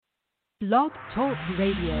Blog Talk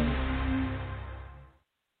Radio.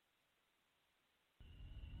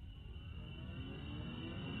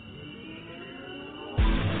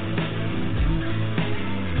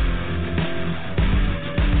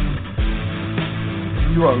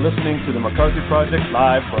 You are listening to the McCarthy Project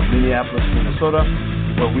live from Minneapolis, Minnesota,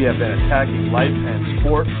 where we have been attacking life and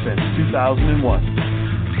sport since 2001.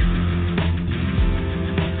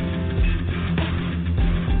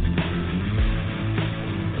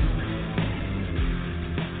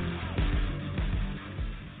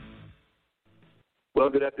 Well,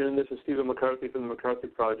 good afternoon. This is Stephen McCarthy from the McCarthy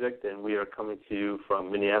Project, and we are coming to you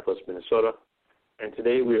from Minneapolis, Minnesota. And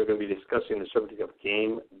today we are going to be discussing the subject of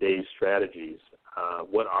game day strategies.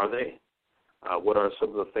 What are they? What are some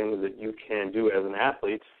of the things that you can do as an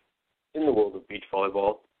athlete in the world of beach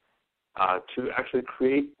volleyball to actually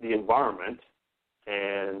create the environment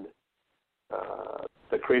and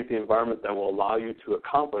to create the environment that will allow you to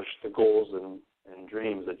accomplish the goals and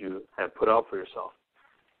dreams that you have put out for yourself?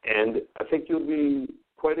 And I think you'll be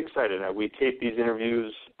quite excited. We taped these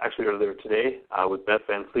interviews actually earlier today with Beth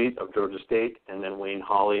Van Fleet of Georgia State and then Wayne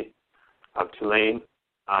Hawley of Tulane.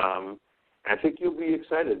 I think you'll be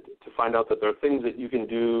excited to find out that there are things that you can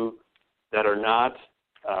do that are not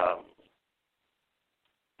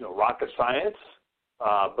rocket science,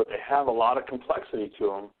 but they have a lot of complexity to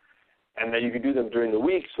them, and that you can do them during the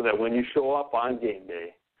week so that when you show up on game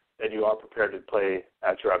day, that you are prepared to play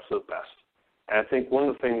at your absolute best. And I think one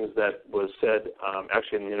of the things that was said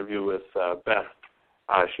actually in the interview with Beth,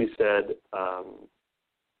 she said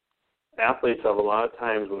athletes have a lot of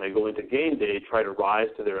times when they go into game day try to rise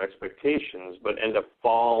to their expectations but end up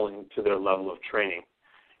falling to their level of training.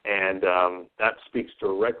 And that speaks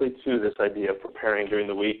directly to this idea of preparing during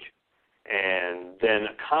the week and then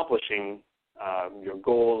accomplishing your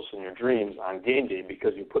goals and your dreams on game day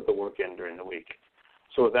because you put the work in during the week.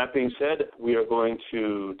 So with that being said, we are going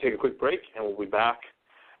to take a quick break, and we'll be back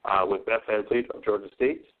with Beth Van Fleet of Georgia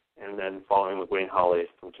State, and then following with Wayne Hawley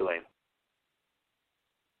from Tulane.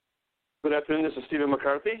 Good afternoon. This is Stephen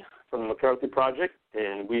McCarthy from the McCarthy Project,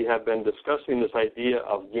 and we have been discussing this idea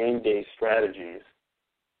of game day strategies.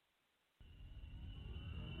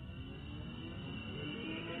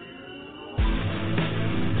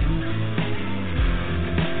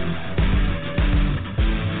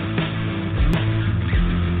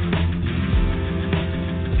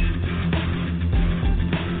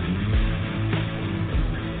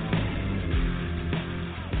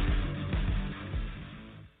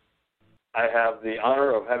 I have the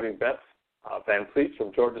honor of having Beth Van Fleet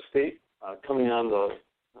from Georgia State coming on the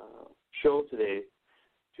show today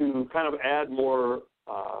to kind of add more,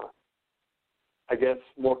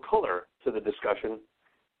 more color to the discussion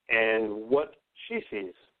and what she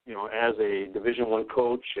sees, as a Division I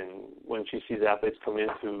coach, and when she sees athletes come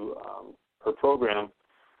into her program,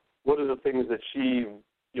 what are the things that she,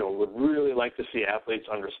 would really like to see athletes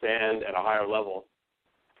understand at a higher level.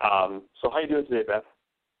 So how are you doing today, Beth?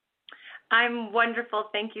 I'm wonderful.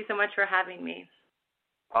 Thank you so much for having me.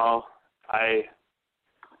 Oh,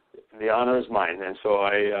 the honor is mine, and so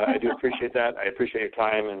I do appreciate that. I appreciate your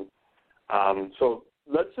time, and so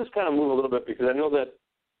let's just kind of move a little bit because I know that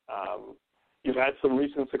you've had some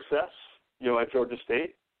recent success, at Georgia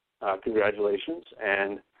State. Congratulations,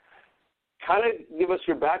 and kind of give us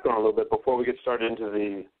your background a little bit before we get started into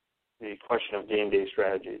the question of game day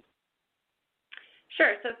strategies.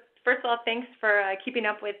 Sure. So first of all, thanks for keeping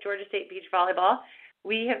up with Georgia State Beach Volleyball.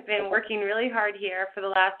 We have been working really hard here for the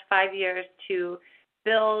last 5 years to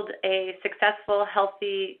build a successful,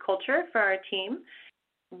 healthy culture for our team.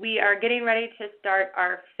 We are getting ready to start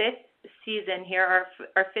our 5th season here,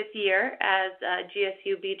 our 5th year as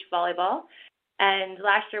GSU Beach Volleyball. And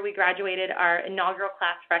last year we graduated our inaugural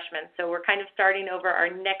class freshmen, so we're kind of starting over our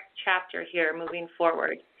next chapter here moving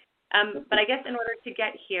forward. But I guess in order to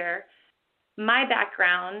get here, my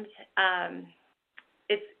background,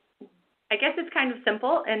 it's kind of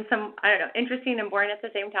simple and interesting and boring at the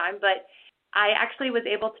same time, but I actually was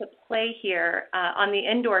able to play here on the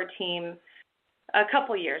indoor team a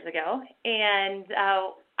couple years ago, and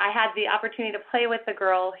I had the opportunity to play with a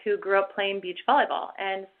girl who grew up playing beach volleyball.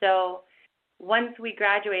 And so once we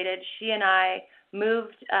graduated, she and I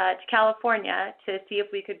moved to California to see if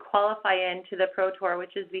we could qualify into the Pro Tour,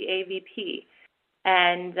 which is the AVP,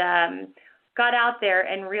 and got out there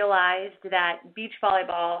and realized that beach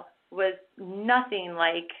volleyball was nothing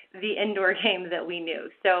like the indoor game that we knew.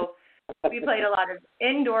 So we played a lot of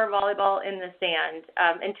indoor volleyball in the sand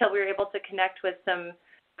until we were able to connect with some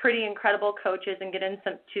pretty incredible coaches and get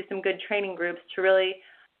into some good training groups to really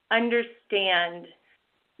understand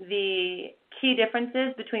the key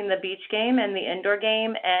differences between the beach game and the indoor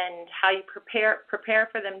game and how you prepare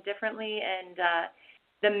for them differently, and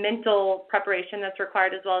the mental preparation that's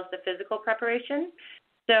required as well as the physical preparation.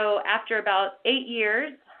 So after about 8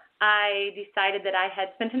 years, I decided that I had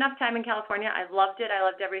spent enough time in California. I loved it. I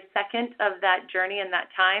loved every second of that journey and that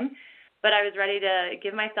time. But I was ready to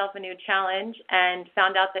give myself a new challenge and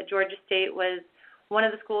found out that Georgia State was one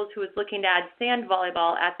of the schools who was looking to add sand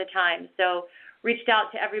volleyball at the time. So reached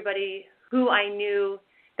out to everybody who I knew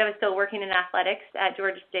that was still working in athletics at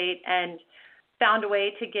Georgia State and found a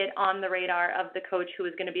way to get on the radar of the coach who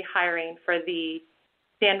was going to be hiring for the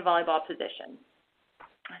sand volleyball position.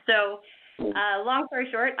 So long story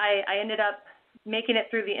short, I ended up making it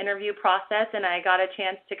through the interview process, and I got a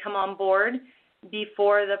chance to come on board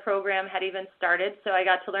before the program had even started. So I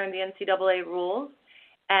got to learn the NCAA rules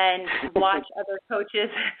and watch other coaches.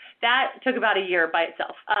 That took about a year by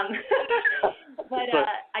itself. But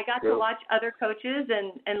I got to watch other coaches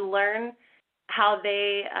and learn how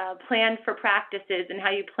they planned for practices and how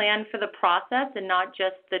you plan for the process and not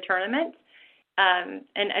just the tournament.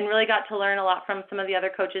 And really got to learn a lot from some of the other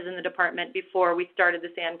coaches in the department before we started the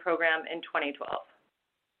SAND program in 2012.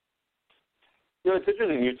 You know, it's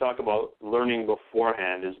interesting you talk about learning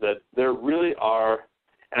beforehand, is that there really are,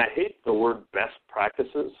 and I hate the word best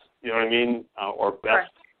practices, you know what I mean, or best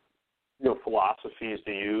philosophies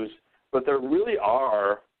to use, but there really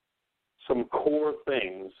are some core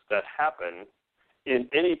things that happen in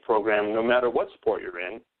any program, no matter what sport you're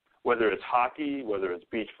in, whether it's hockey, whether it's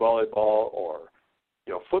beach volleyball, or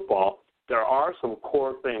football. There are some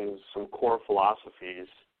core things, some core philosophies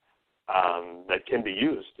that can be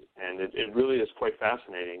used, and it really is quite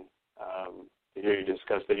fascinating to hear you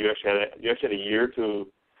discuss that. You actually had a year to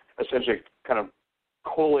essentially kind of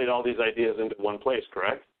collate all these ideas into one place,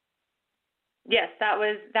 correct? Yes, that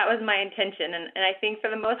was my intention, and I think for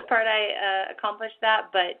the most part I accomplished that.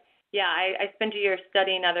 But yeah, I spent a year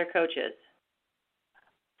studying other coaches.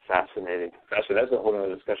 Fascinating. That's a whole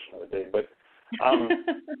other discussion of the day. But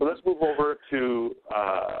so let's move over to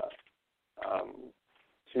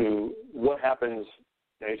what happens.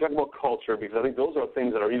 Now, you talk about culture, because I think those are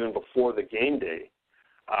things that are even before the game day.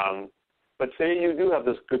 But say you do have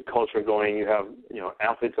this good culture going, you have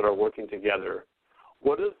athletes that are working together.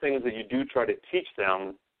 What are the things that you do try to teach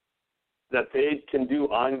them that they can do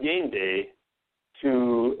on game day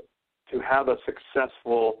to have a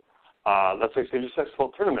successful, let's say, a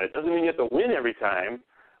successful tournament? It doesn't mean you have to win every time,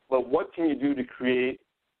 but what can you do to create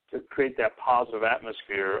that positive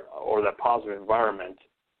atmosphere or that positive environment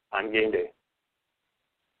on game day?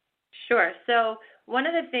 Sure. So one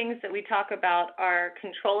of the things that we talk about are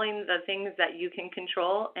controlling the things that you can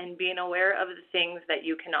control and being aware of the things that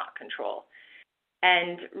you cannot control,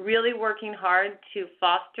 and really working hard to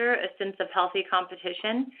foster a sense of healthy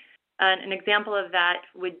competition. An example of that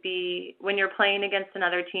would be when you're playing against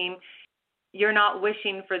another team, you're not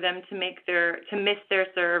wishing for them to miss their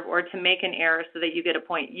serve or to make an error so that you get a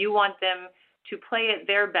point. You want them to play at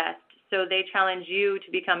their best, so they challenge you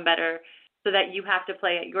to become better, so that you have to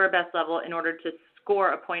play at your best level in order to score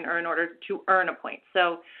a point or in order to earn a point.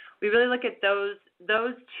 So we really look at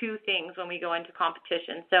those two things when we go into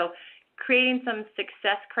competition. So creating some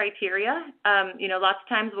success criteria. Lots of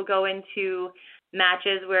times we'll go into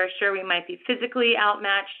matches where, sure, we might be physically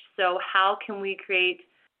outmatched. So how can we create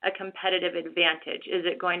a competitive advantage? Is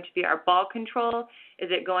it going to be our ball control? Is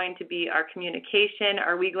it going to be our communication?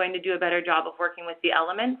 Are we going to do a better job of working with the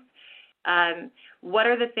elements? What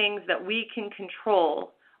are the things that we can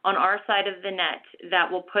control on our side of the net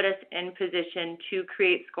that will put us in position to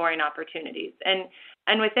create scoring opportunities?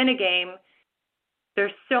 And within a game,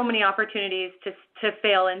 there's so many opportunities to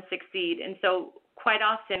fail and succeed. And so quite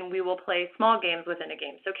often we will play small games within a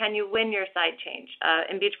game. So can you win your side change?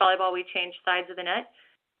 In beach volleyball, we change sides of the net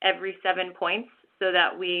every 7 points so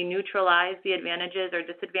that we neutralize the advantages or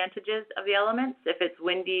disadvantages of the elements if it's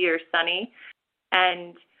windy or sunny.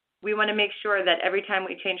 And we want to make sure that every time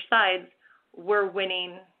we change sides, we're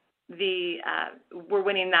winning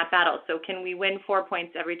that battle. So can we win 4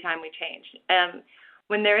 points every time we change?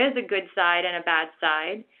 When there is a good side and a bad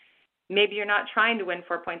side, maybe you're not trying to win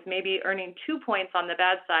 4 points. Maybe earning 2 points on the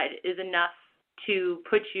bad side is enough to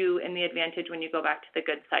put you in the advantage when you go back to the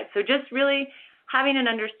good side. So just really having an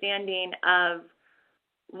understanding of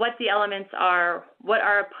what the elements are, what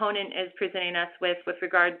our opponent is presenting us with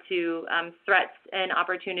regard to threats and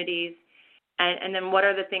opportunities, and then what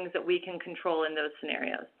are the things that we can control in those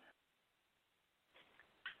scenarios.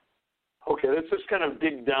 Okay, let's just kind of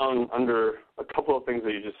dig down under a couple of things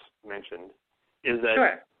that you just mentioned. Is that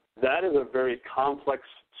Sure. That is a very complex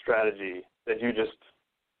strategy that you just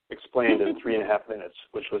explained in 3.5 minutes,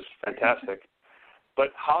 which was fantastic. But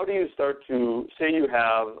how do you start to, say you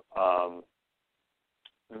have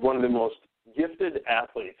one of the most gifted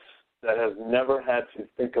athletes that has never had to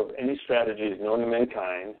think of any strategies known to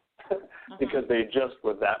mankind because they just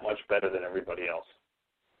were that much better than everybody else.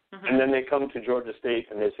 And then they come to Georgia State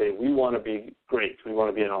and they say, we want to be great. We want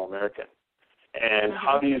to be an All-American. And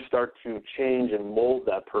how do you start to change and mold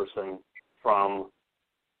that person from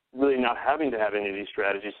really not having to have any of these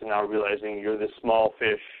strategies to now realizing you're this small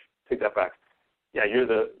fish? Take that back. Yeah, you're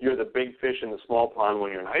the big fish in the small pond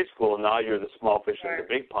when you're in high school, and now you're the small fish in the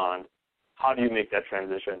big pond. How do you make that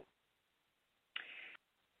transition?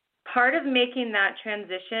 Part of making that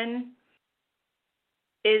transition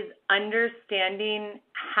is understanding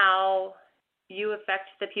how you affect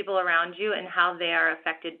the people around you and how they are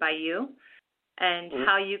affected by you, and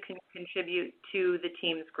how you can contribute to the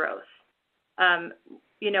team's growth.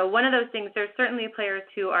 One of those things, there's certainly players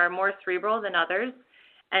who are more cerebral than others,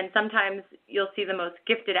 and sometimes you'll see the most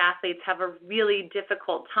gifted athletes have a really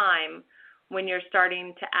difficult time when you're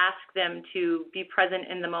starting to ask them to be present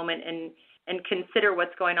in the moment and consider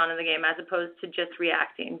what's going on in the game as opposed to just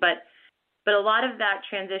reacting. But a lot of that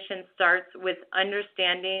transition starts with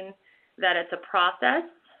understanding that it's a process,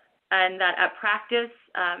 and that at practice,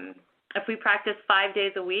 if we practice 5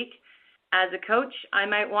 days a week, as a coach, I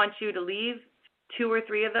might want you to leave 2 or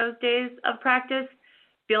 3 of those days of practice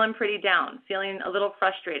feeling pretty down, feeling a little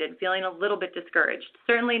frustrated, feeling a little bit discouraged.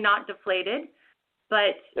 Certainly not deflated,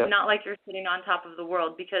 but not like you're sitting on top of the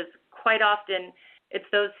world, because quite often it's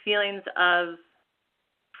those feelings of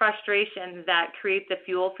frustration that create the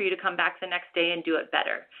fuel for you to come back the next day and do it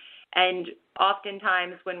better. And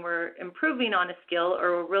oftentimes when we're improving on a skill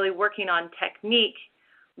or we're really working on technique,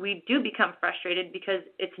 we do become frustrated because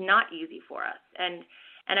it's not easy for us.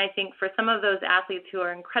 And I think for some of those athletes who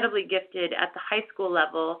are incredibly gifted at the high school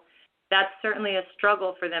level, that's certainly a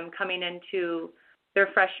struggle for them coming into their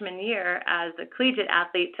freshman year as a collegiate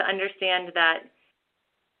athlete, to understand that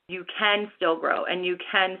you can still grow and you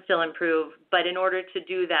can still improve. But in order to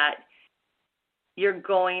do that, you're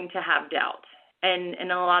going to have doubt. And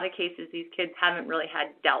in a lot of cases, these kids haven't really had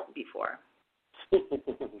doubt before.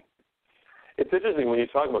 It's interesting when you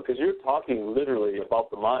talk about, because you're talking literally about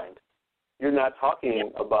the mind. You're not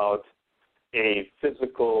talking about a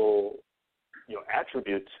physical,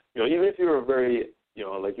 attribute. Even if you're a very,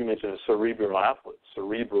 like you mentioned, a cerebral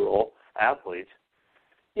athlete,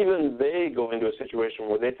 even they go into a situation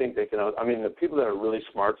where they think they can. The people that are really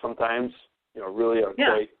smart sometimes, really are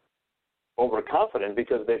quite overconfident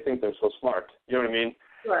because they think they're so smart. You know what I mean?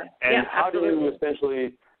 Sure. And how do you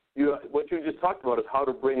essentially, what you just talked about is how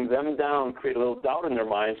to bring them down, create a little doubt in their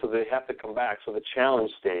mind so they have to come back, so the challenge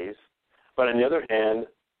stays. But on the other hand,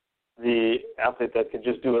 the athlete that could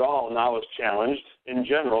just do it all now is challenged in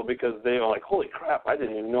general because they are like, holy crap, I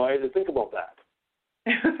didn't even know I had to think about that.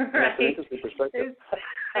 Right. That's an interesting perspective.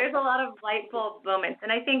 There's a lot of light bulb moments.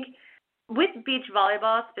 And I think with beach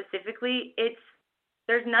volleyball specifically,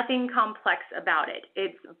 there's nothing complex about it.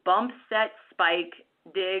 It's bump, set, spike,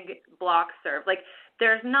 dig, block, serve. Like,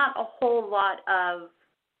 there's not a whole lot of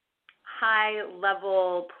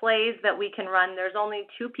high-level plays that we can run. There's only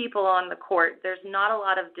 2 people on the court. There's not a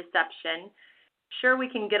lot of deception. Sure, we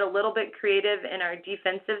can get a little bit creative in our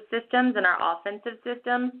defensive systems and our offensive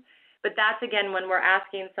systems, but that's, again, when we're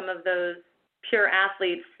asking some of those pure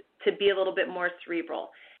athletes to be a little bit more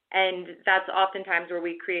cerebral, and that's oftentimes where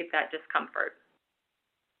we create that discomfort.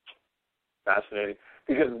 Fascinating.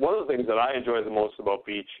 Because one of the things that I enjoy the most about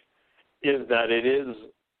beach is that it is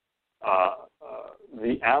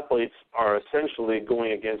the athletes are essentially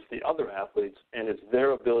going against the other athletes, and it's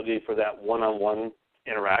their ability for that one-on-one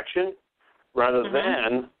interaction rather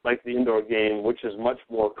than like the indoor game, which is much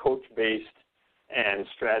more coach-based and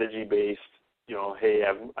strategy-based, hey,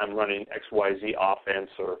 I'm running XYZ offense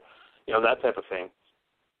or, that type of thing.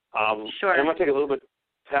 Sure. I'm going to take a little bit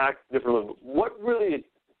different. What really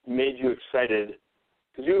made you excited?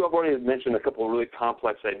 Because you have already mentioned a couple of really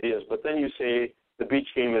complex ideas, but then you say the beach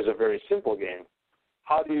game is a very simple game.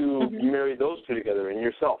 How do you marry those two together in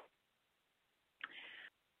yourself?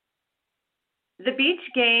 The beach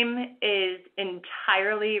game is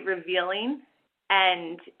entirely revealing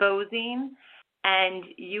and exposing, and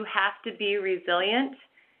you have to be resilient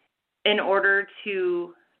in order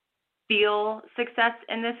to feel success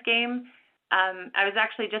in this game. I was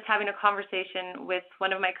actually just having a conversation with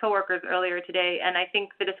one of my coworkers earlier today, and I think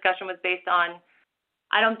the discussion was based on,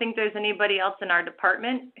 I don't think there's anybody else in our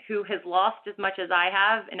department who has lost as much as I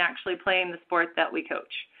have in actually playing the sport that we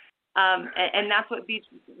coach. And that's what beats.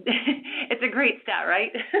 It's a great stat,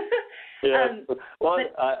 right? Yeah. Well,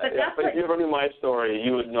 but if you ever knew my story,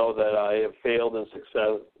 you would know that I have failed and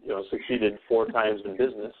succeeded 4 times in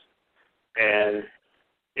business, and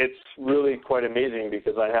it's really quite amazing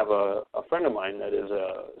because I have a friend of mine that is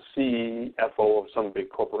a CFO of some big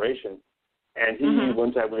corporation, and he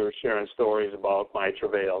one time we were sharing stories about my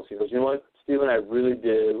travails. He goes, "You know what, Stephen, I really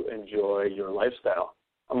do enjoy your lifestyle."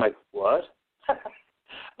 I'm like, "What?"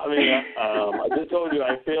 I mean, I just told you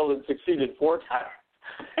I failed and succeeded 4 times.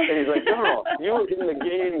 And he's like, no, you were in the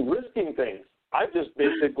game risking things. I've just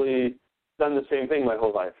basically done the same thing my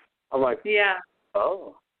whole life. I'm like, yeah.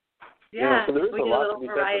 Oh. Yeah, so there is we a get lot a little to be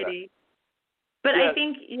variety. But yes. I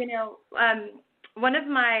think, one of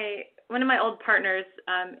my old partners,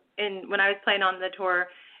 when I was playing on the tour,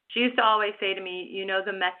 she used to always say to me, you know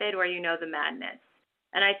the method or you know the madness.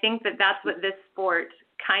 And I think that that's what this sport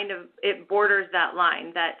it borders that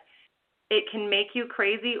line, that it can make you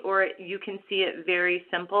crazy or you can see it very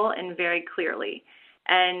simple and very clearly.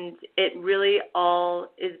 And it really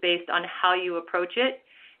all is based on how you approach it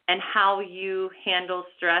and how you handle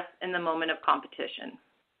stress in the moment of competition.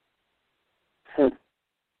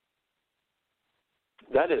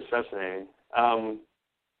 That is fascinating. All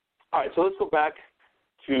right, so let's go back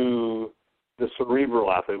to the cerebral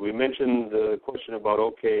athlete. We mentioned the question about,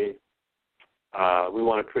 we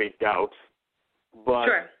want to create doubt. But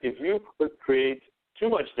sure. If you create too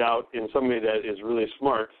much doubt in somebody that is really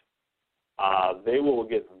smart, they will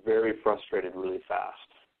get very frustrated really fast.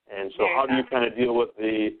 And so how do you kind of deal with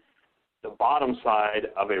the bottom side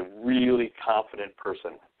of a really confident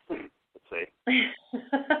person, let's say?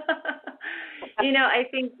 I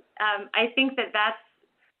think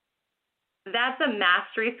that's a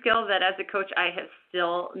mastery skill that as a coach I have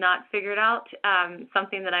still not figured out,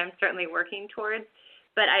 something that I'm certainly working towards.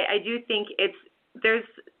 But I do think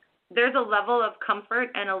there's a level of comfort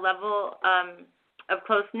and a level of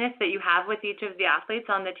closeness that you have with each of the athletes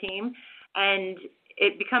on the team, and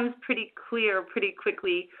it becomes pretty clear pretty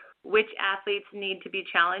quickly which athletes need to be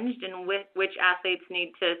challenged and which athletes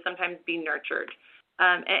need to sometimes be nurtured.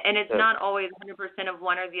 And it's not always 100% of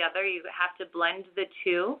one or the other. You have to blend the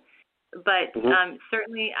two. But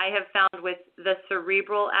certainly I have found with the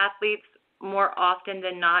cerebral athletes, more often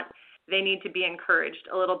than not, they need to be encouraged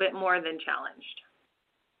a little bit more than challenged.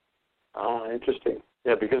 Oh, interesting.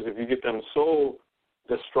 Yeah, because if you get them so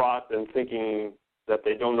distraught and thinking that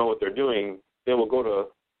they don't know what they're doing, they will go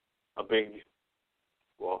to a big,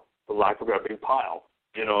 for lack of a big pile,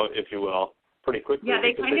 if you will, pretty quickly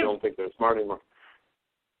because they don't think they're smart anymore.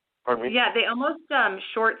 Pardon me? Yeah, they almost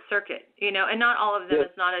short circuit, and not all of them. Yes.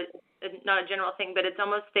 It's not a general thing, but it's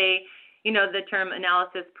almost the term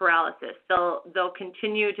analysis paralysis. They'll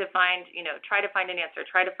continue to try to find an answer,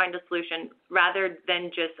 try to find a solution, rather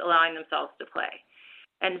than just allowing themselves to play.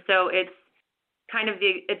 And so it's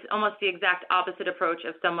it's almost the exact opposite approach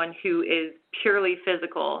of someone who is purely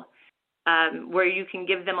physical, where you can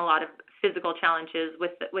give them a lot of physical challenges.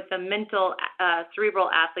 With a mental cerebral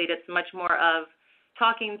athlete, it's much more of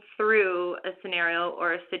talking through a scenario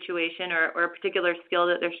or a situation or a particular skill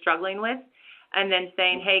that they're struggling with, and then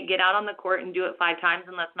saying, hey, get out on the court and do it 5 times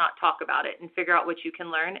and let's not talk about it and figure out what you can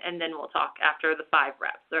learn, and then we'll talk after the 5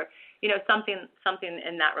 reps, or something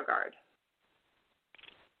in that regard.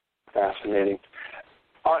 Fascinating.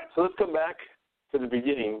 All right, so let's come back to the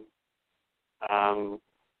beginning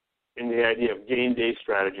in the idea of game day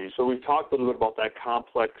strategy. So we've talked a little bit about that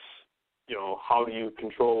complex, how do you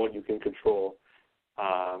control what you can control.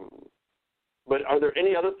 But are there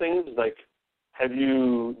any other things that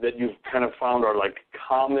you've kind of found are like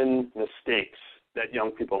common mistakes that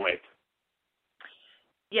young people make?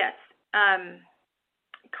 Yes.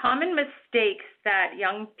 Common mistakes that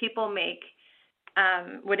young people make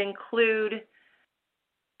would include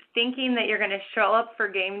thinking that you're going to show up for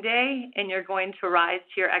game day and you're going to rise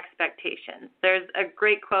to your expectations. There's a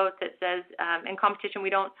great quote that says, in competition, we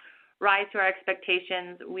don't rise to our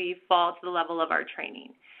expectations, we fall to the level of our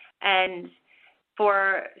training. And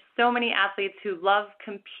for so many athletes who love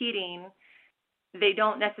competing, they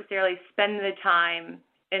don't necessarily spend the time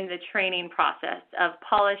in the training process of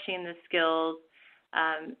polishing the skills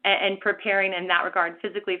and preparing in that regard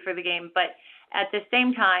physically for the game. But at the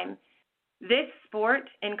same time, this sport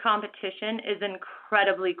in competition is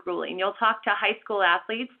incredibly grueling. You'll talk to high school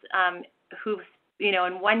athletes who,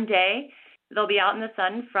 in one day, they'll be out in the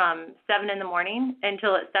sun from 7 in the morning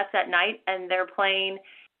until it sets at night, and they're playing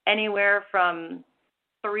anywhere from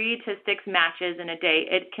 3 to 6 matches in a day.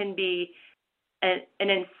 It can be an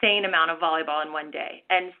insane amount of volleyball in one day.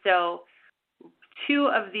 And so two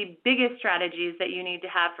of the biggest strategies that you need to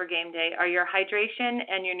have for game day are your hydration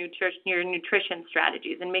and your nutrition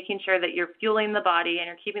strategies, and making sure that you're fueling the body and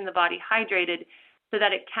you're keeping the body hydrated so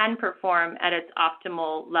that it can perform at its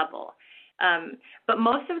optimal level. But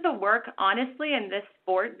most of the work, honestly, in this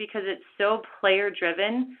sport, because it's so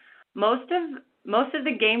player-driven, most of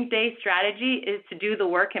the game day strategy is to do the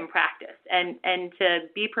work in practice and to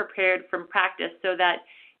be prepared from practice so that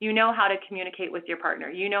you know how to communicate with your partner.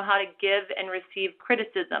 You know how to give and receive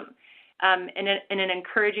criticism in an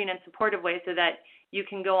encouraging and supportive way so that you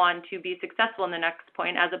can go on to be successful in the next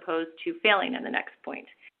point as opposed to failing in the next point.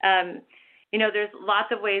 There's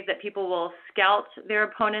lots of ways that people will scout their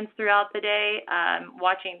opponents throughout the day,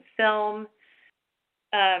 watching film,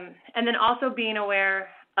 and then also being aware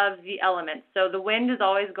of the elements. So the wind is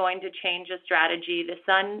always going to change a strategy. The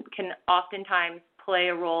sun can oftentimes play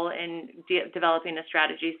a role in developing a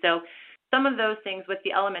strategy. So some of those things with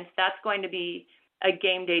the elements, that's going to be a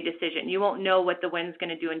game day decision. You won't know what the wind's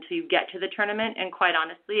going to do until you get to the tournament, and quite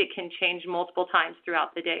honestly, it can change multiple times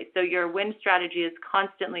throughout the day. So your wind strategy is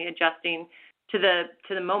constantly adjusting to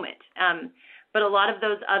the moment. But a lot of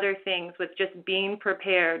those other things with just being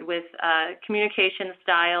prepared with communication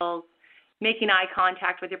styles, making eye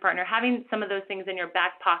contact with your partner, having some of those things in your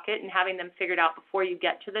back pocket and having them figured out before you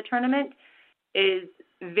get to the tournament is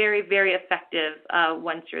very, very effective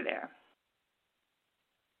once you're there.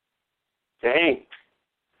 Dang.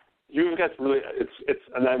 You've got really,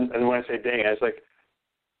 and when I say dang, it's like,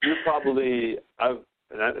 you probably,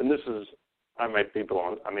 this is, I might be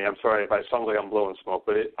blowing, I'm sorry if I sound like I'm blowing smoke,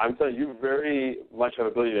 but I'm telling you, very much have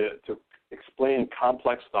the ability to explain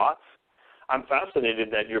complex thoughts. I'm fascinated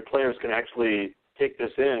that your players can actually take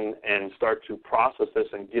this in and start to process this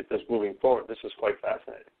and get this moving forward. This is quite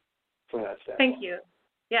fascinating from that standpoint. Thank you.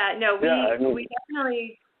 Yeah, no, we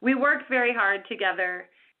definitely, we work very hard together.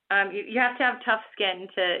 You have to have tough skin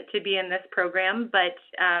to be in this program, but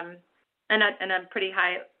and a pretty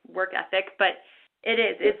high work ethic. But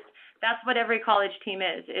that's what every college team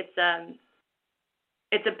is. It's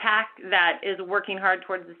a pack that is working hard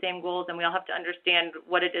towards the same goals, and we all have to understand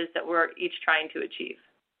what it is that we're each trying to achieve.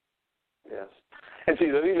 Yes, and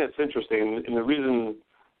see, the thing that's interesting, and the reason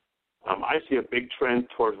I see a big trend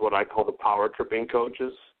towards what I call the power tripping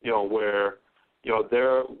coaches, where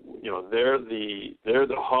they're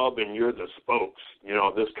the hub and you're the spokes,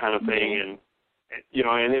 this kind of thing, and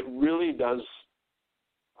it really does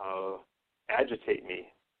agitate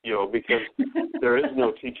me, because there is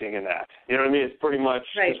no teaching in that. You know what I mean? It's pretty much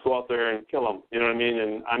just go out there and kill them. You know what I mean?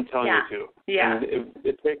 And I'm telling you to. Yeah. And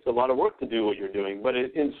it takes a lot of work to do what you're doing, but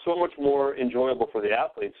it's so much more enjoyable for the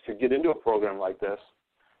athletes to get into a program like this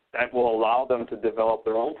that will allow them to develop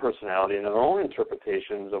their own personality and their own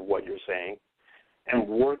interpretations of what you're saying and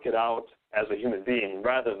work it out as a human being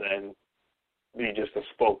rather than be just a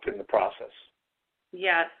spoke in the process.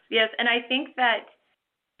 Yes. And I think that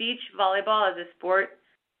beach volleyball as a sport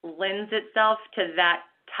lends itself to that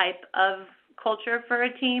type of culture for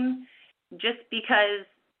a team, just because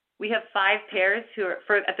we have 5 pairs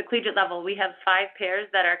at the collegiate level, we have 5 pairs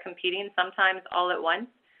that are competing sometimes all at once,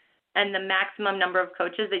 and the maximum number of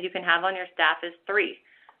coaches that you can have on your staff is 3.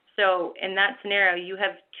 So in that scenario, you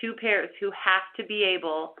have 2 pairs who have to be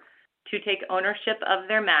able to take ownership of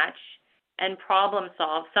their match and problem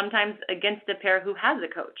solve, sometimes against a pair who has a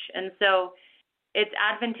coach. And so it's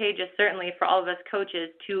advantageous, certainly, for all of us coaches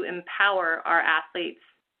to empower our athletes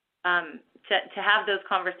to have those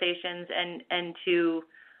conversations and to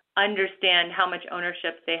understand how much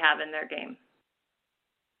ownership they have in their game.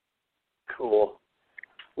 Cool.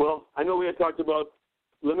 Well, I know we had talked about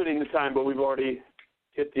limiting the time, but we've already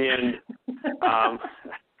hit the end.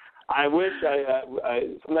 I wish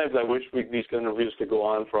sometimes I wish these interviews could go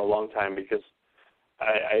on for a long time, because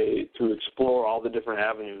to explore all the different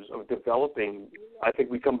avenues of developing. I think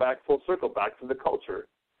we come back full circle, back to the culture.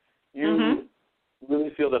 You really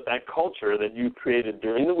feel that culture that you created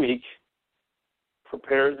during the week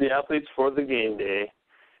prepares the athletes for the game day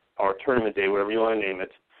or tournament day, whatever you want to name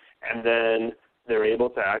it, and then they're able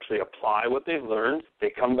to actually apply what they've learned. They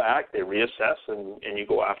come back, they reassess, and you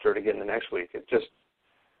go after it again the next week. It just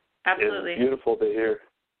absolutely is beautiful to hear,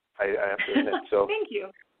 I have to admit. So thank you.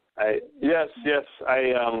 Yes.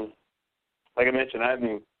 Like I mentioned,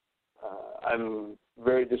 I'm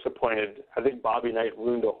very disappointed. I think Bobby Knight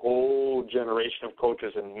ruined a whole generation of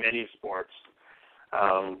coaches in many sports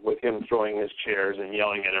with him throwing his chairs and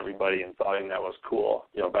yelling at everybody and thought that was cool,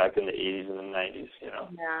 back in the 80s and the 90s,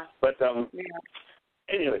 Yeah. But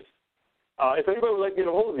anyways, if anybody would like to get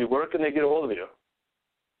a hold of you, where can they get a hold of you?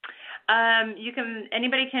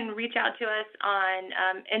 Anybody can reach out to us on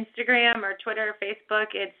Instagram or Twitter, Facebook.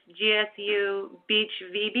 It's GSU Beach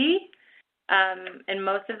VB, and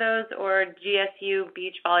most of those, or GSU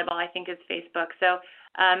Beach Volleyball, I think, is Facebook. So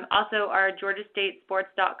also our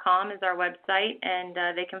GeorgiaStateSports.com is our website, and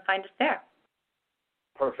they can find us there.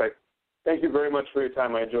 Perfect. Thank you very much for your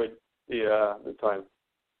time. I enjoyed the time.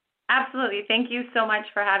 Absolutely. Thank you so much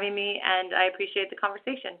for having me, and I appreciate the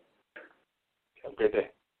conversation. Have a great day.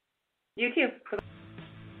 You too.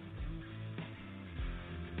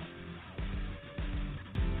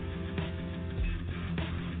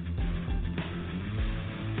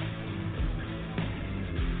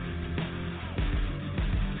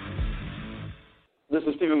 This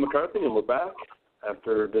is Stephen McCarthy, and we're back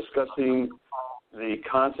after discussing the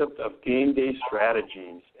concept of game day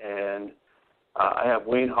strategies. And I have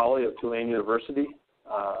Wayne Hawley of Tulane University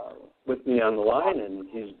with me on the line, and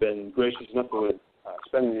he's been gracious enough to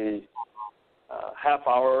spend the half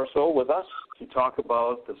hour or so with us to talk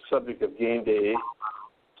about the subject of game day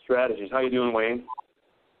strategies. How you doing, Wayne?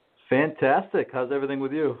 Fantastic. How's everything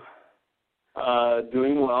with you?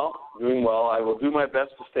 Doing well. I will do my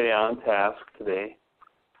best to stay on task today.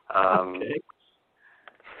 Okay.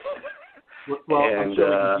 Well, I'm sure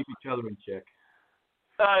we can keep each other in check.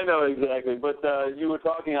 I know, exactly. But you were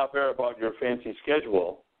talking out there about your fancy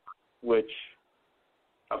schedule, which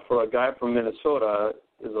for a guy from Minnesota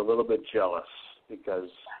is a little bit jealous, because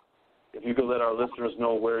if you could let our listeners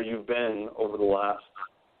know where you've been over the last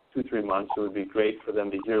 2-3 months, it would be great for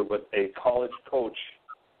them to hear what a college coach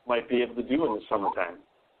might be able to do in the summertime.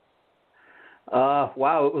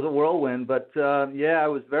 Wow, it was a whirlwind, but I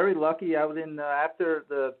was very lucky. I was in after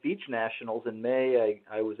the Beach Nationals in May.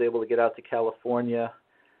 I was able to get out to California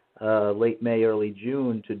late May, early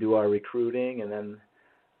June to do our recruiting, and then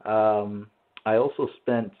I also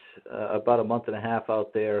spent about a month and a half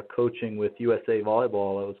out there coaching with USA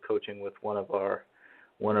Volleyball. I was coaching with one of our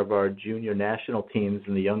junior national teams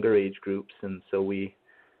in the younger age groups, and so we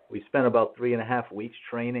spent about 3.5 weeks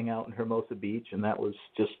training out in Hermosa Beach, and that was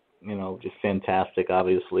just fantastic,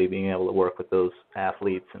 obviously, being able to work with those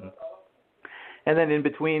athletes. And then in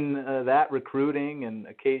between that recruiting and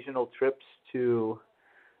occasional trips to,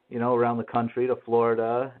 around the country to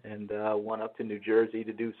Florida, and one up to New Jersey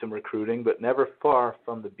to do some recruiting, but never far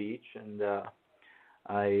from the beach. And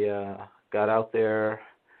I got out there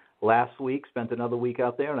last week, spent another week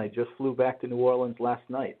out there, and I just flew back to New Orleans last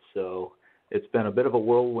night. So it's been a bit of a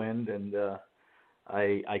whirlwind, and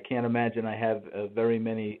I can't imagine I have very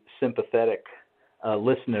many sympathetic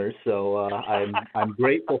listeners, so I'm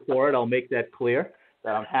grateful for it. I'll make that clear,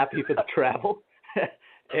 that I'm happy for the travel.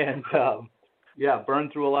 And,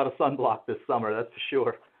 burned through a lot of sunblock this summer, that's for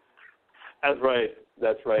sure. That's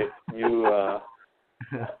right. You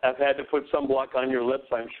have had to put sunblock on your lips,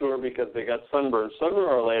 I'm sure, because they got sunburned sooner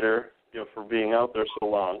or later, for being out there so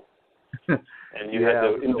long. And you had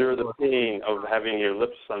to endure the pain of having your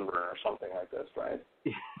lips sunburn or something like this, right?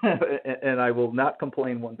 And I will not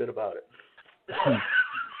complain one bit about it.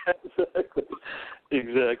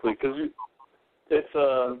 Exactly. Because it's,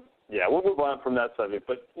 we'll move on from that subject.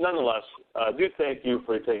 But nonetheless, do thank you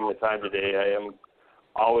for taking the time today. I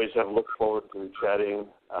always have looked forward to chatting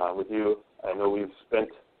with you. I know we've spent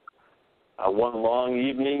one long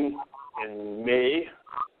evening in May.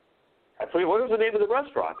 I forget, what was the name of the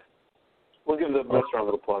restaurant? We'll give the restaurant a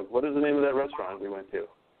little plug. What is the name of that restaurant we went to?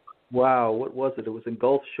 Wow, what was it? It was in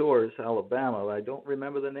Gulf Shores, Alabama. I don't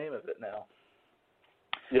remember the name of it now.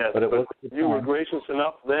 Yes, but you were gracious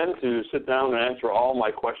enough then to sit down and answer all my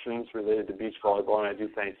questions related to beach volleyball, and I do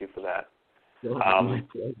thank you for that.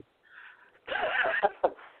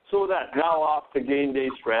 So with that, now off to game day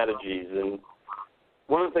strategies. And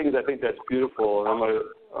one of the things I think that's beautiful, and I'm going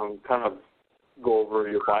to kind of go over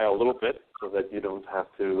your bio a little bit so that you don't have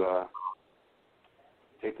to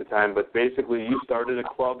take the time, but basically you started a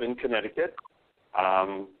club in Connecticut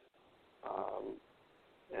and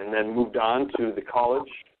then moved on to the college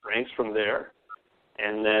ranks from there,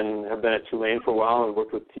 and then have been at Tulane for a while and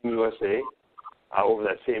worked with Team USA over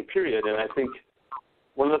that same period. And I think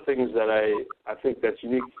one of the things that I think that's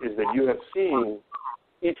unique is that you have seen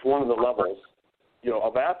each one of the levels,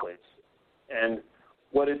 of athletes and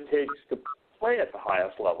what it takes to play at the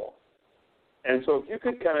highest level. And so if you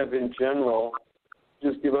could kind of in general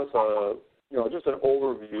just give us just an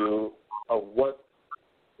overview of what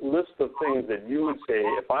list of things that you would say,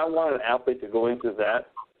 if I want an athlete to go into that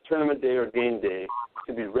tournament day or game day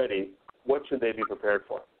to be ready, what should they be prepared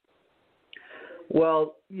for?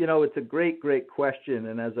 Well, it's a great question,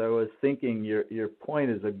 and as I was thinking, your point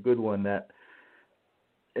is a good one, that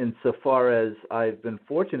insofar as I've been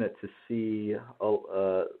fortunate to see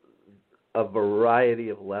a variety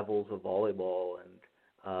of levels of volleyball,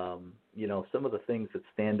 and some of the things that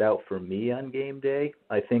stand out for me on game day,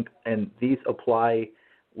 I think, and these apply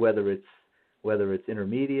whether it's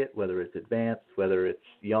intermediate, whether it's advanced, whether it's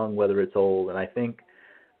young, whether it's old. And I think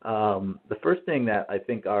the first thing that I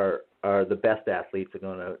think are the best athletes are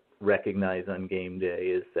going to recognize on game day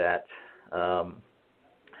is that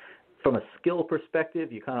from a skill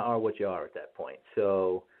perspective, you kind of are what you are at that point.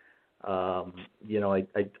 So,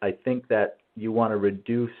 I think that you want to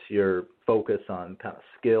reduce your focus on kind of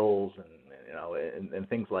skills and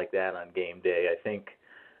things like that on game day. I think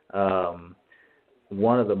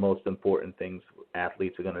one of the most important things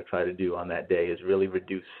athletes are going to try to do on that day is really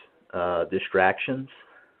reduce distractions.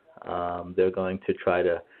 They're going to try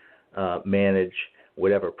to manage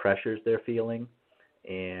whatever pressures they're feeling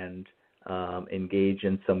and engage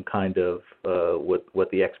in some kind of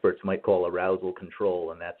what the experts might call arousal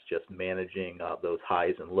control, and that's just managing those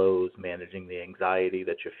highs and lows, managing the anxiety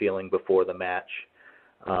that you're feeling before the match,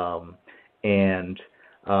 and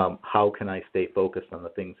how can I stay focused on the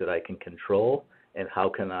things that I can control, and how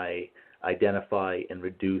can I identify and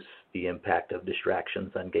reduce the impact of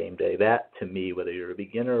distractions on game day. That, to me, whether you're a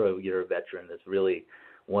beginner or you're a veteran, is really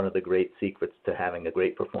one of the great secrets to having a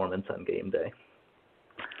great performance on game day.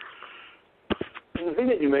 The thing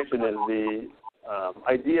that you mentioned is the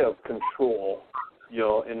idea of control,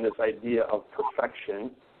 and this idea of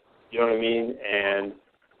perfection, you know what I mean? And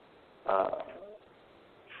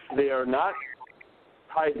they are not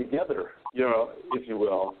tied together, if you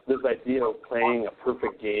will. This idea of playing a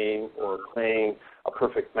perfect game or playing a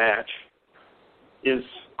perfect match is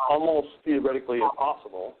almost theoretically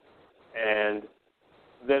impossible. And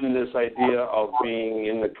then this idea of being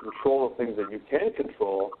in the control of things that you can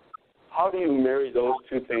control, how do you marry those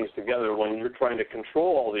two things together when you're trying to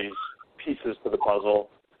control all these pieces to the puzzle,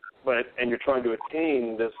 and you're trying to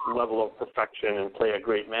attain this level of perfection and play a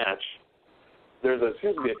great match? There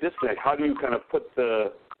seems to be a disconnect. How do you kind of put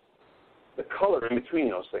the color in between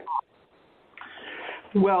those things?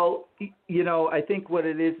 Well, I think what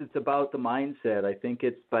it is, it's about the mindset. I think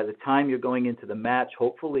it's by the time you're going into the match,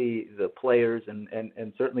 hopefully the players, and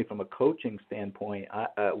certainly from a coaching standpoint,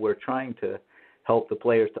 we're trying to help the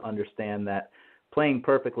players to understand that playing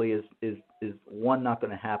perfectly is one, not going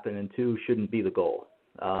to happen, and two, shouldn't be the goal.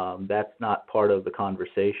 That's not part of the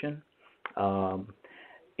conversation.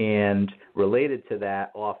 And related to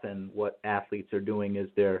that, often what athletes are doing is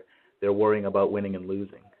they're worrying about winning and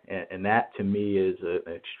losing. And that, to me, is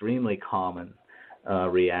an extremely common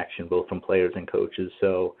reaction, both from players and coaches.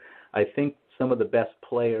 So I think some of the best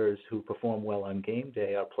players who perform well on game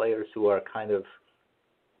day are players who are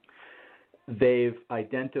they've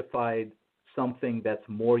identified something that's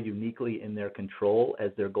more uniquely in their control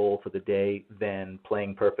as their goal for the day than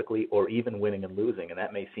playing perfectly or even winning and losing. And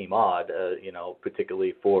that may seem odd,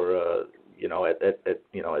 particularly for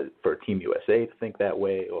for Team USA to think that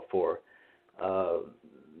way, or for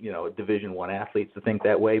Division I athletes to think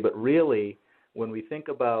that way. But really, when we think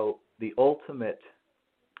about the ultimate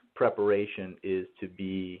preparation is to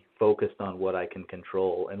be focused on what I can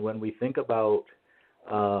control. And when we think about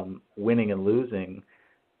winning and losing,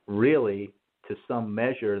 really, to some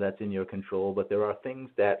measure, that's in your control, but there are things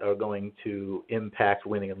that are going to impact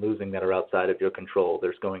winning and losing that are outside of your control.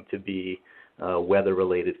 There's going to be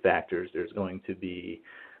weather-related factors. There's going to be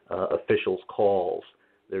officials' calls.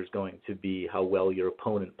 There's going to be how well your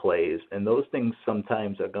opponent plays. And those things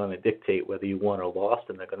sometimes are going to dictate whether you won or lost,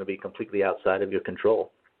 and they're going to be completely outside of your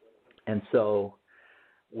control. And so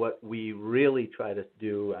what we really try to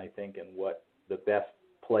do, I think, and what the best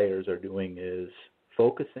players are doing, is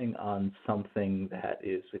focusing on something that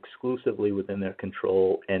is exclusively within their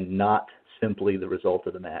control and not simply the result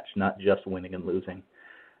of the match, not just winning and losing.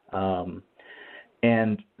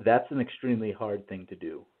 And that's an extremely hard thing to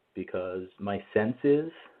do, because my sense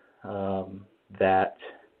is that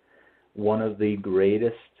one of the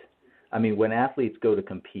greatest, when athletes go to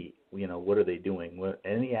compete, what are they doing?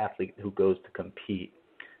 Any athlete who goes to compete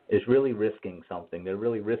is really risking something. They're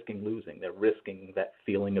really risking losing. They're risking that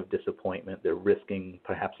feeling of disappointment. They're risking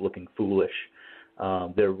perhaps looking foolish.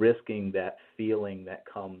 They're risking that feeling that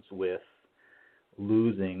comes with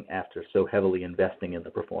losing after so heavily investing in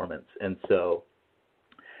the performance. And so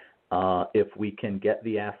if we can get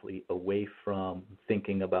the athlete away from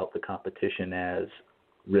thinking about the competition as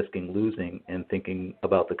risking losing and thinking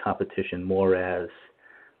about the competition more as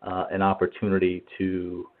an opportunity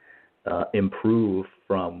to improve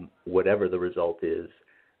from whatever the result is,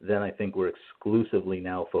 then I think we're exclusively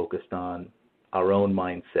now focused on our own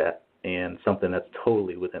mindset and something that's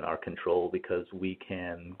totally within our control, because we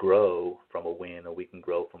can grow from a win or we can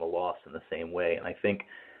grow from a loss in the same way. And I think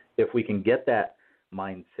if we can get that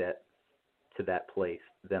mindset to that place,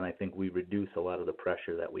 then I think we reduce a lot of the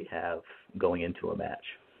pressure that we have going into a match.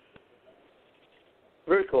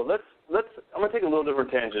 Very cool. I'm going to take a little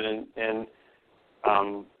different tangent, and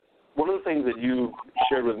one of the things that you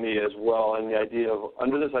shared with me as well, and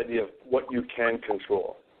under this idea of what you can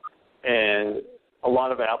control, and a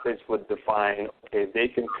lot of athletes would define, okay, they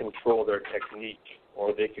can control their technique,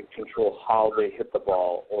 or they can control how they hit the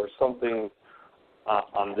ball, or something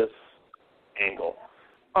on this angle.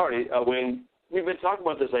 All right, Wayne, we've been talking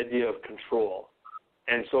about this idea of control.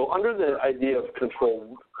 And so under the idea of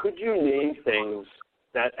control, could you name things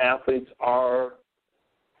that athletes are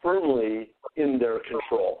firmly in their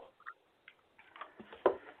control?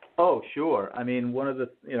 Oh, sure. I mean, one of the,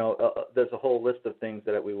 there's a whole list of things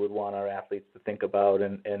that we would want our athletes to think about,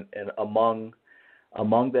 and among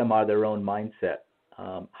them are their own mindset.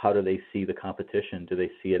 How do they see the competition? Do they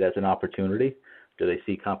see it as an opportunity? Do they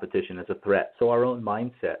see competition as a threat? So our own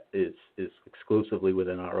mindset is exclusively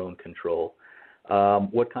within our own control.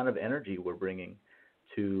 What kind of energy we're bringing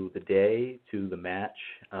to the day, to the match,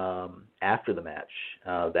 after the match,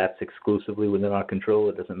 that's exclusively within our control.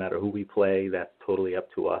 It doesn't matter who we play. That's totally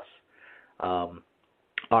up to us.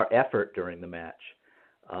 Our effort during the match.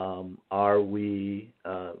 Are we,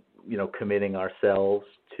 committing ourselves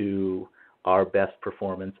to our best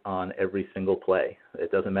performance on every single play?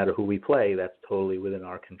 It doesn't matter who we play. That's totally within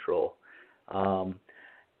our control.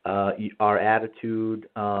 Our attitude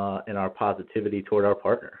and our positivity toward our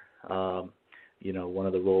partner. One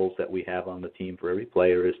of the roles that we have on the team for every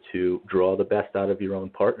player is to draw the best out of your own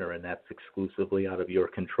partner, and that's exclusively out of your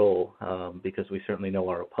control, because we certainly know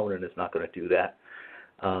our opponent is not going to do that.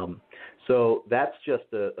 So that's just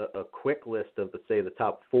a quick list of, the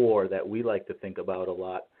top four that we like to think about a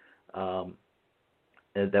lot,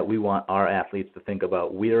 and that we want our athletes to think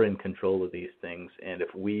about. We're in control of these things, and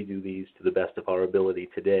if we do these to the best of our ability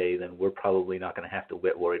today, then we're probably not going to have to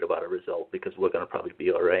get worried about a result, because we're going to probably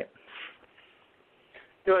be all right.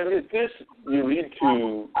 And you lead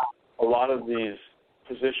to a lot of these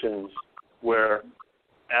positions where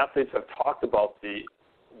athletes have talked about the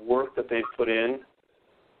work that they've put in,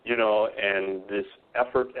 and this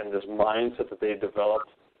effort and this mindset that they've developed.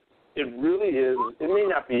 It really is, it may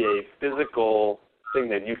not be a physical thing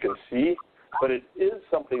that you can see, but it is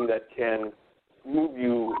something that can move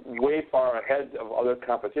you way far ahead of other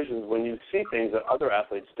competitions when you see things that other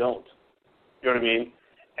athletes don't. You know what I mean?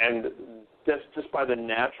 And that's just by the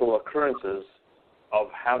natural occurrences of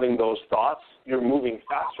having those thoughts, you're moving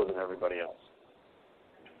faster than everybody else.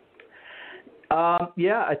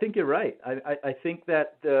 Yeah, I think you're right. I think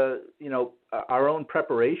that, our own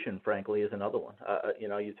preparation, frankly, is another one.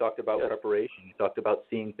 You talked about preparation. You talked about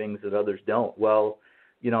seeing things that others don't. Well,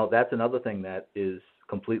 that's another thing that is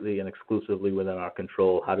completely and exclusively within our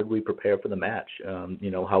control. How did we prepare for the match?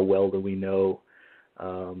 How well do we know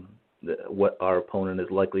what our opponent is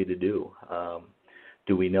likely to do?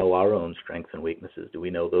 Do we know our own strengths and weaknesses? Do we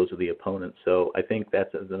know those of the opponent? So I think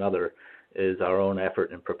that's another, is our own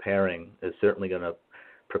effort in preparing is certainly going to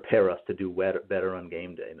prepare us to do better on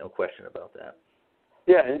game day. No question about that.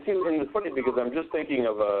 Yeah, and it's funny because I'm just thinking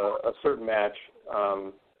of a certain match,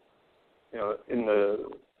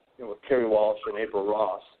 with Kerry Walsh and April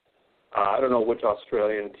Ross. I don't know which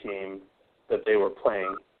Australian team that they were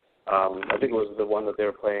playing. I think it was the one that they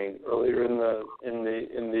were playing earlier in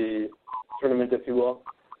the tournament, if you will.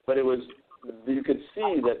 But you could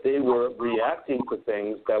see that they were reacting to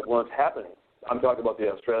things that weren't happening. I'm talking about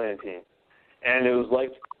the Australian team. And it was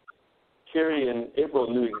like Kerry and April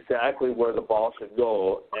knew exactly where the ball should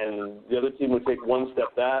go, and the other team would take one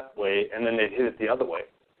step that way, and then they'd hit it the other way.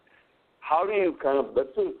 How do you let's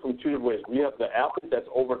do it from two different ways. We have the athlete that's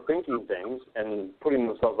overthinking things and putting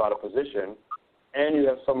themselves out of position, and you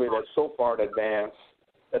have somebody that's so far in advance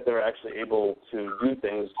that they're actually able to do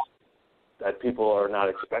things that people are not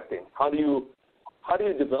expecting. How do you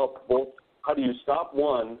develop both? How do you stop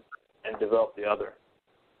one and develop the other?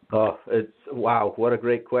 Oh, wow, what a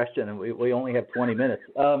great question, and we only have 20 minutes.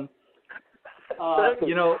 What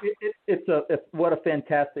a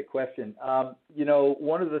fantastic question.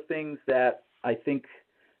 One of the things that I think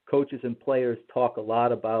coaches and players talk a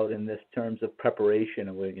lot about in this terms of preparation,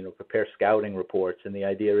 and we prepare scouting reports, and the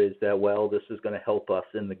idea is that, well, this is going to help us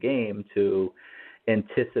in the game to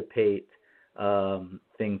anticipate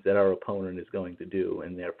things that our opponent is going to do,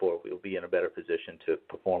 and therefore we'll be in a better position to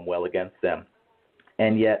perform well against them.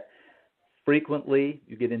 And yet, frequently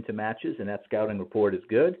you get into matches and that scouting report is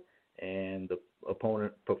good, and the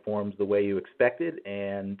opponent performs the way you expected,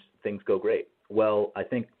 and things go great. Well, I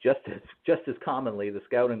think just as commonly, the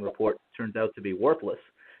scouting report turns out to be worthless,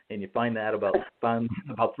 and you find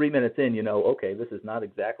about 3 minutes in, okay, this is not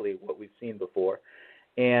exactly what we've seen before.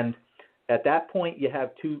 And at that point, you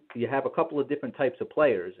have a couple of different types of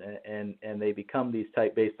players, and they become these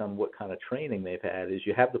type based on what kind of training they've had. Is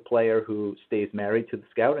you have the player who stays married to the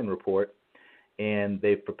scouting report, and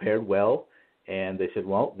they've prepared well, and they said,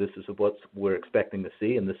 well, this is what we're expecting to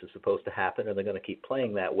see, and this is supposed to happen, and they're going to keep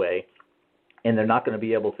playing that way. And they're not going to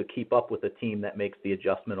be able to keep up with a team that makes the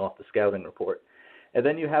adjustment off the scouting report. And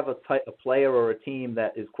then you have a player or a team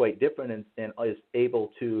that is quite different and is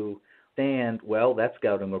able to stand, well, that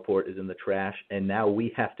scouting report is in the trash, and now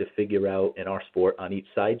we have to figure out in our sport on each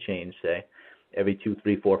side change, say, every 2,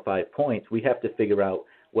 3, 4, 5 points, we have to figure out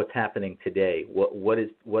what's happening today.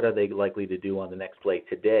 What are they likely to do on the next play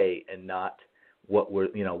today, and not what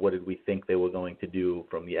did we think they were going to do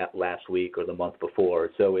from last week or the month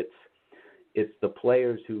before. So it's the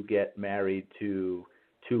players who get married to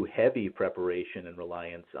too heavy preparation and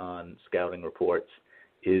reliance on scouting reports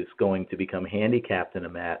is going to become handicapped in a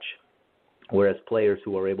match, whereas players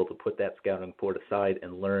who are able to put that scouting report aside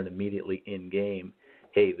and learn immediately in game,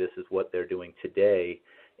 hey, this is what they're doing today,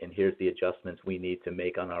 and here's the adjustments we need to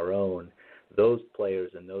make on our own, those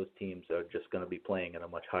players and those teams are just going to be playing at a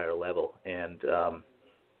much higher level. And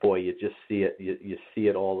boy, you just see it. You see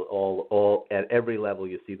it all at every level.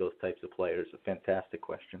 You see those types of players. A fantastic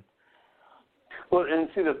question. Well, and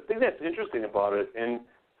see, the thing that's interesting about it, and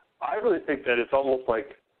I really think that it's almost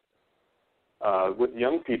like with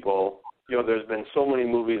young people, there's been so many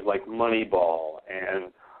movies like Moneyball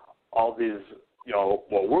and all these, well,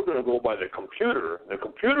 we're going to go by the computer. The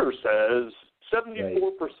computer says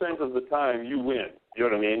 74% of the time you win. You know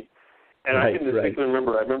what I mean? And I can distinctly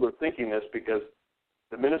remember, I remember thinking this because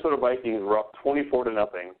the Minnesota Vikings were up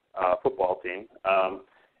 24-0, football team,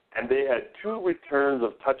 and they had 2 returns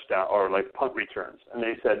of touchdown or like punt returns. And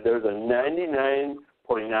they said there's a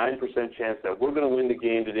 99.9% chance that we're going to win the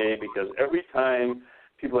game today because every time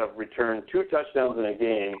people have returned 2 touchdowns in a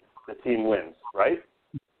game, the team wins, right?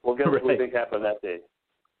 Well, guess what we think happened that day?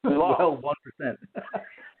 We lost. Well, 1%.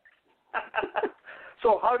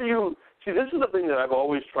 So how do you – see, this is the thing that I've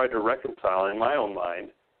always tried to reconcile in my own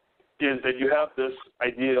mind, is that you have this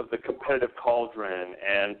idea of the competitive cauldron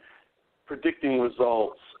and predicting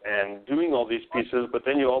results and doing all these pieces, but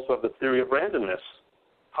then you also have the theory of randomness.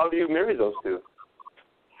 How do you marry those two?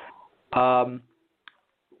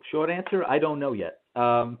 Short answer, I don't know yet.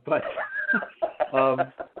 But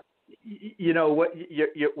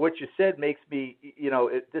what you said makes me,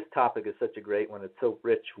 this topic is such a great one. It's so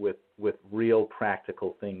rich with real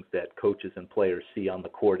practical things that coaches and players see on the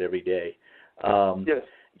court every day. Yes.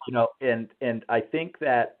 And I think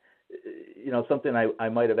that, something I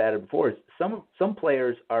might have added before is some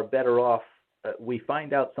players are better off. We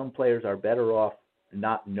find out some players are better off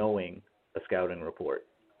not knowing a scouting report.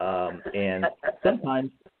 And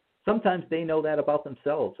sometimes they know that about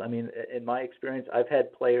themselves. I mean, in my experience, I've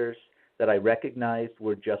had players that I recognized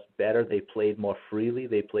were just better. They played more freely,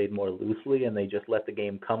 they played more loosely, and they just let the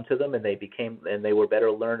game come to them, and they were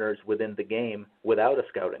better learners within the game without a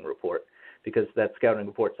scouting report, because that scouting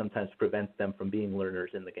report sometimes prevents them from being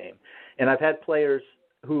learners in the game. And I've had players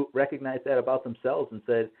who recognized that about themselves and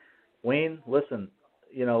said, Wayne, listen,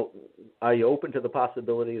 are you open to the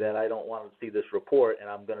possibility that I don't want to see this report and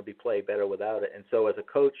I'm going to play better without it? And so as a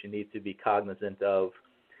coach, you need to be cognizant of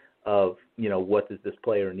what does this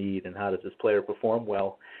player need and how does this player perform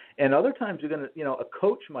well? And other times you're going to, a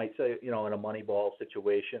coach might say, in a Moneyball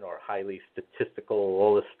situation or highly statistical,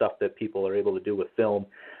 all this stuff that people are able to do with film.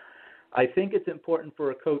 I think it's important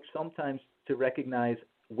for a coach sometimes to recognize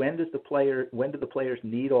when do the players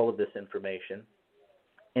need all of this information,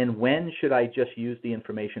 and when should I just use the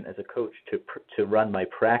information as a coach to run my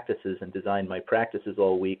practices and design my practices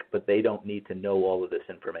all week, but they don't need to know all of this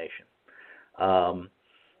information.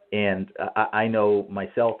 And I know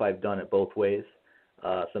myself, I've done it both ways.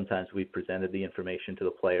 Sometimes we've presented the information to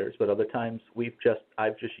the players, but other times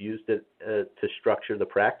I've just used it to structure the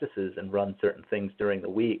practices and run certain things during the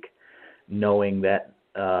week, knowing that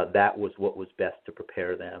that was what was best to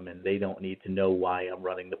prepare them, and they don't need to know why I'm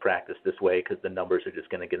running the practice this way because the numbers are just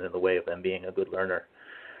going to get in the way of them being a good learner.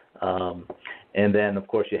 And then, of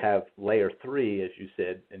course, you have layer 3, as you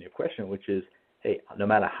said in your question, which is, hey, no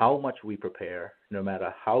matter how much we prepare, no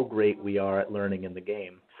matter how great we are at learning in the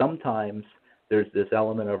game, sometimes there's this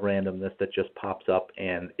element of randomness that just pops up,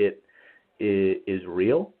 and it is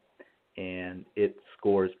real, and it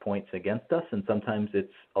scores points against us, and sometimes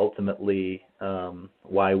it's ultimately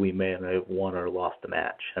why we may have won or lost the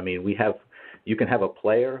match. I mean, you can have a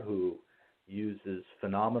player who uses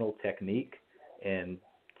phenomenal technique and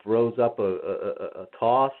throws up a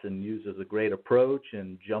toss and uses a great approach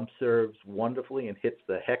and jump serves wonderfully and hits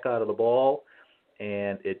the heck out of the ball,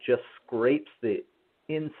 and it just scrapes the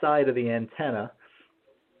inside of the antenna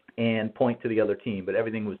and point to the other team. But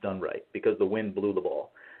everything was done right because the wind blew the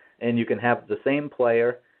ball. And you can have the same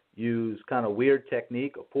player use kind of weird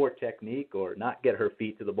technique or poor technique or not get her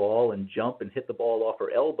feet to the ball and jump and hit the ball off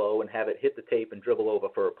her elbow and have it hit the tape and dribble over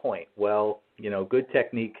for a point. Well, good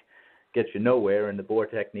technique gets you nowhere, and the poor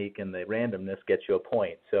technique and the randomness gets you a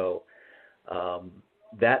point. So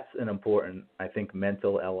that's an important, I think,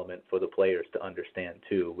 mental element for the players to understand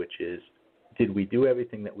too, which is, did we do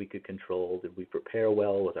everything that we could control? Did we prepare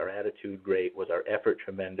well? Was our attitude great? Was our effort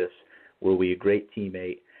tremendous? Were we a great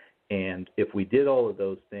teammate? And if we did all of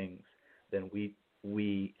those things, then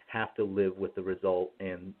we have to live with the result,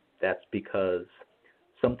 and that's because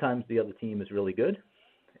sometimes the other team is really good,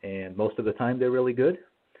 and most of the time they're really good,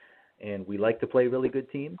 and we like to play really good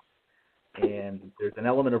teams, and there's an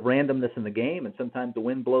element of randomness in the game, and sometimes the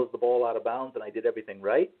wind blows the ball out of bounds and I did everything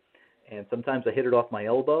right, and sometimes I hit it off my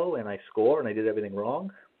elbow and I score and I did everything wrong,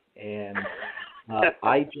 and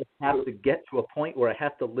I just have to get to a point where I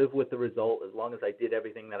have to live with the result as long as I did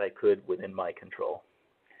everything that I could within my control.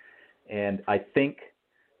 And I think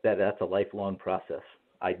that that's a lifelong process.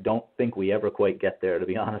 I don't think we ever quite get there, to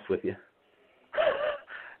be honest with you.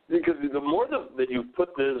 Because the more that you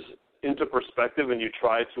put this into perspective and you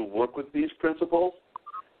try to work with these principles,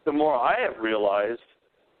 the more I have realized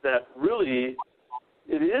that really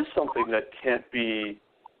it is something that can't be,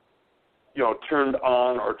 turned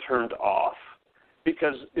on or turned off.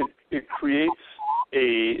 Because it creates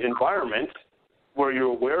a environment where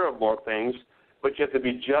you're aware of more things, but you have to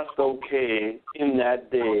be just okay in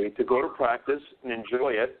that day to go to practice and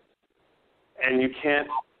enjoy it. And you can't,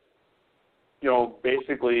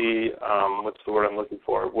 basically, what's the word I'm looking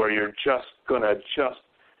for, where you're just going to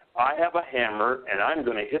I have a hammer and I'm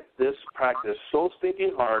going to hit this practice so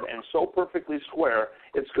stinking hard and so perfectly square,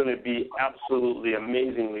 it's going to be absolutely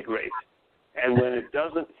amazingly great. And when it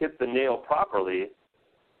doesn't hit the nail properly,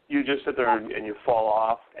 you just sit there and you fall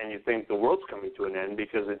off and you think the world's coming to an end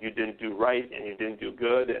because you didn't do right and you didn't do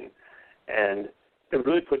good. And it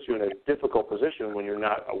really puts you in a difficult position when you're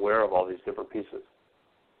not aware of all these different pieces.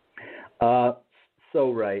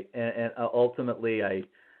 So right. And ultimately,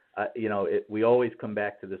 we always come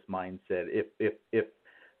back to this mindset.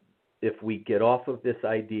 If we get off of this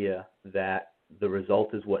idea that the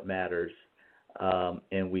result is what matters,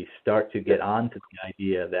 and we start to get on to the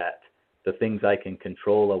idea that the things I can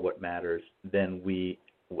control are what matters, then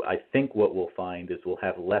I think what we'll find is we'll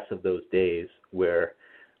have less of those days where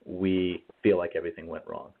we feel like everything went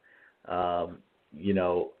wrong.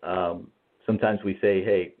 Sometimes we say,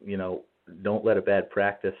 hey, don't let a bad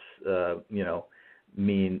practice,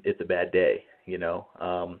 mean it's a bad day.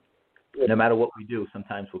 No matter what we do,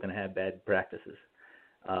 sometimes we're going to have bad practices.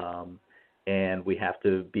 And we have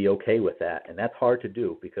to be okay with that. And that's hard to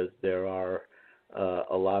do because there are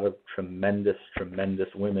a lot of tremendous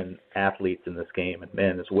women athletes in this game, and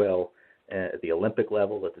men as well, at the Olympic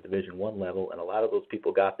level, at the Division I level, and a lot of those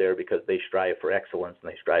people got there because they strive for excellence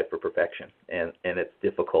and they strive for perfection. And it's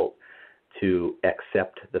difficult to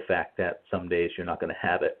accept the fact that some days you're not going to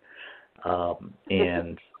have it.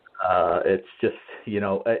 It's just,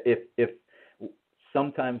 if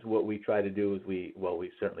sometimes what we try to do is we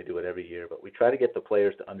certainly do it every year, but we try to get the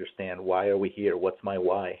players to understand, why are we here? What's my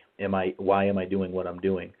why? Why am I doing what I'm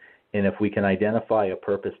doing? And if we can identify a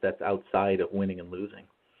purpose that's outside of winning and losing,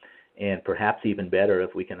 and perhaps even better,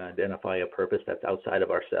 if we can identify a purpose that's outside of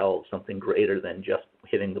ourselves, something greater than just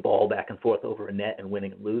hitting the ball back and forth over a net and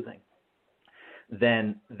winning and losing,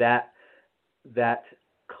 then that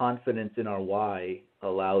confidence in our why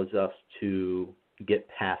allows us to get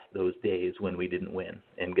past those days when we didn't win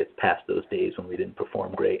and get past those days when we didn't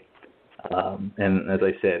perform great. And as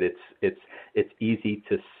I said, it's easy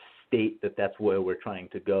to state that that's where we're trying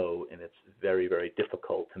to go, and it's very, very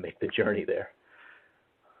difficult to make the journey there.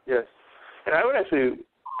 Yes. And I would actually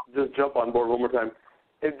just jump on board one more time.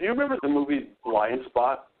 Do you remember the movie Blind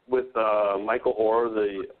Spot with Michael Orr,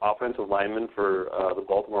 the offensive lineman for the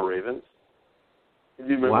Baltimore Ravens? Do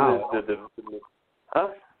you remember? Wow. Huh?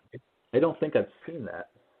 I don't think I've seen that.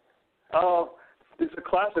 Oh, it's a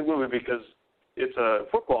classic movie because it's a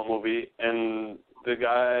football movie, and the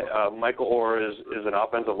guy, Michael Orr, is an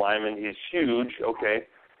offensive lineman. He's huge, okay,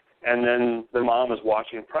 and then the mom is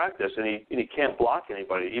watching practice, and he can't block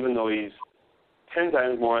anybody, even though he's 10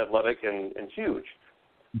 times more athletic and huge.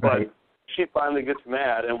 Right. But she finally gets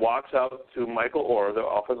mad and walks out to Michael Orr, the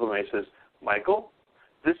offensive lineman, and says, Michael,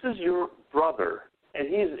 this is your brother, and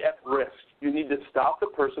he's at risk. You need to stop the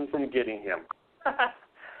person from getting him.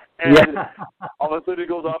 And yeah. all of a sudden he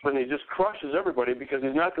goes up and he just crushes everybody because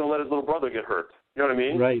he's not going to let his little brother get hurt. You know what I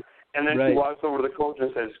mean? Right. And then he walks over to the coach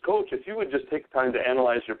and says, Coach, if you would just take time to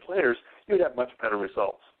analyze your players, you'd have much better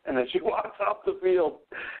results. And then she walks off the field.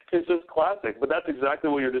 It's just classic. But that's exactly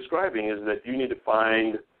what you're describing, is that you need to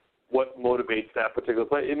find what motivates that particular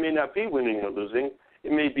player. It may not be winning or losing.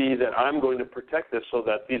 It may be that I'm going to protect this so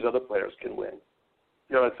that these other players can win.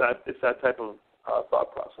 You know, it's that type of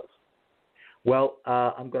thought process. Well,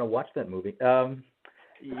 I'm going to watch that movie. Yeah,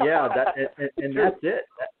 and that's it.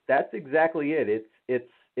 That's exactly it.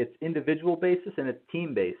 It's individual basis and it's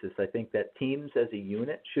team basis. I think that teams as a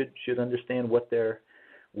unit should understand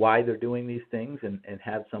why they're doing these things and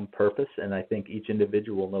have some purpose. And I think each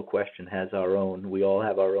individual, no question, has our own. We all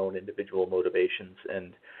have our own individual motivations.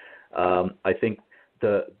 And I think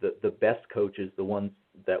the best coaches, the ones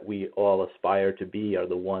that we all aspire to be, are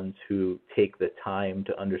the ones who take the time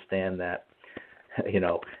to understand that, you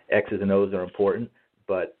know, X's and O's are important,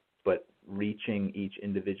 but reaching each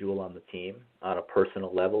individual on the team on a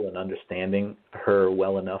personal level and understanding her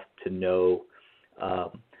well enough to know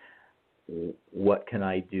what can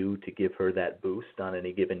I do to give her that boost on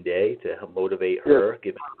any given day to help motivate her,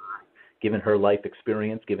 given her life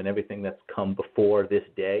experience, given everything that's come before this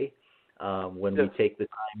day. When we take the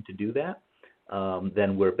time to do that,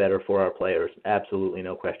 then we're better for our players. Absolutely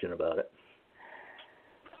no question about it.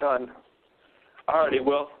 Done. All righty.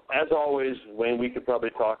 Well, as always, Wayne, we could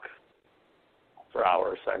probably talk for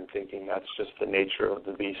hours. I'm thinking that's just the nature of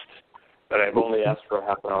the beast. But I've only asked for a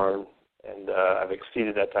half an hour, and I've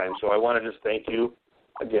exceeded that time. So I want to just thank you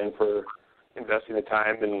again for investing the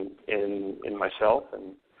time in myself,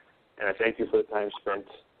 and I thank you for the time spent.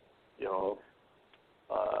 You know,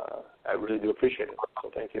 I really do appreciate it. So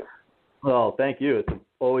thank you. Well, thank you. It's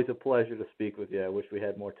always a pleasure to speak with you. I wish we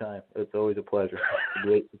had more time. It's always a pleasure.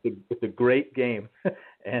 It's a great game,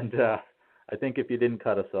 and I think if you didn't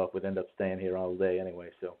cut us off, we'd end up staying here all day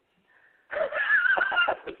anyway. So.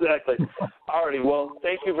 Exactly. All righty. Well,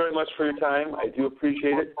 thank you very much for your time. I do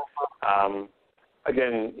appreciate it.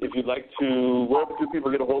 Again, if you'd like to, where do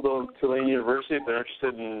people get a hold of Tulane University if they're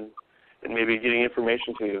interested in maybe getting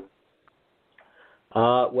information to you?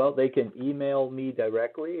 Well, they can email me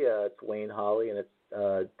directly. It's Wayne Holly, and it's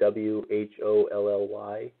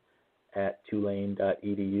WHOLLY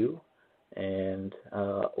 @tulane.edu, and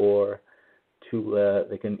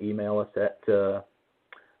they can email us at,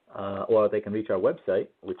 or they can reach our website,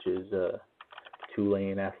 which is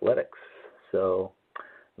Tulane Athletics. So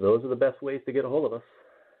those are the best ways to get a hold of us.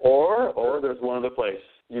 Or there's one other place.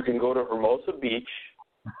 You can go to Hermosa Beach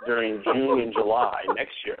during June and July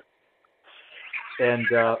next year. And,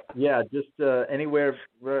 just anywhere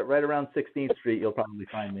right around 16th Street, you'll probably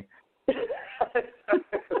find me.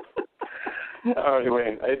 All right,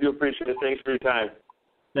 Wayne. I do appreciate it. Thanks for your time.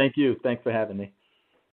 Thank you. Thanks for having me.